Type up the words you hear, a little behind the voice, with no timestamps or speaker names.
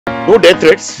No death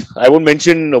threats. I won't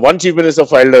mention one chief minister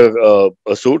filed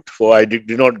a suit for I did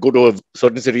not go to a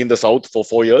certain city in the south for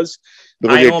 4 years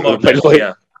because I know about that.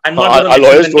 Yeah. I'm not going to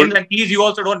mention the names, and please, you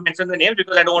also don't mention the names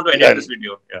because I don't want to edit this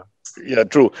video. Yeah,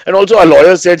 true. And also, our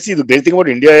lawyer said, see, the great thing about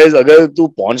India is, अगर तू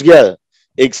पहुंच गया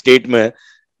एक state में,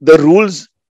 the rules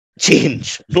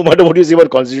change no matter what you say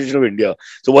about Constitution of India.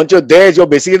 So once you're there, you're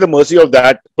basically at the mercy of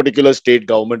that particular state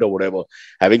government or whatever.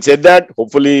 Having said that,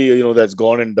 hopefully that's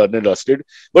gone and done and dusted.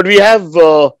 But we have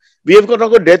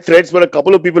got death threats, but a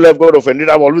couple of people have got offended.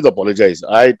 I've always apologized.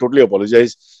 I totally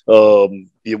apologize.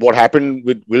 What happened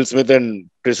with Will Smith and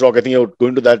Chris Rock, I think you're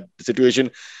going to that situation.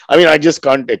 I mean, I just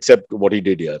can't accept what he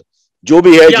did here. जो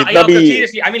भी है, जितना भी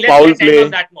seriously, I mean, let's end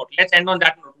on that note. Let's end on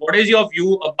that note. What is your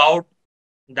view about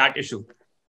that issue?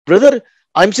 Brother,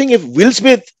 I'm saying if Will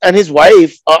Smith and his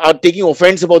wife are taking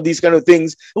offense about these kind of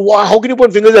things, how can you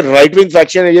point fingers at right-wing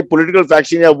faction, a political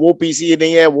faction, wo PC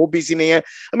nahi hai, wo PC nahi hai?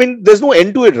 I mean, there's no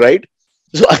end to it, right?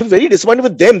 So I'm very disappointed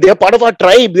with them. They are part of our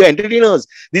tribe. They are entertainers.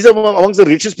 These are amongst the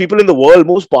richest people in the world,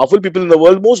 most powerful people in the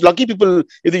world, most lucky people.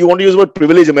 If you want to use the word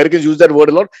privilege, Americans use that word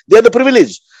a lot. They are the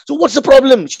privileged. So what's the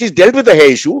problem? She's dealt with the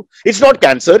hair issue. It's not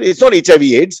cancer. It's not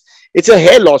HIV/AIDS. It's a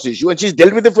hair loss issue, and she's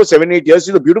dealt with it for 7-8 years.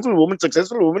 She's a beautiful woman,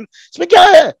 successful woman. So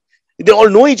they all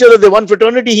know each other. They one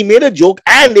fraternity. He made a joke,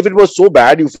 and if it was so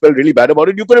bad, you felt really bad about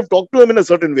it, you could have talked to him in a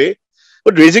certain way.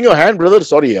 But raising your hand, brother,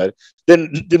 sorry, then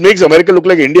it makes America look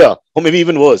like India, or maybe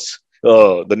even worse.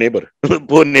 The neighbor,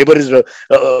 poor neighbor is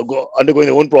undergoing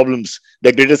their own problems.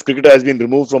 The greatest cricketer has been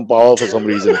removed from power for some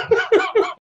reason.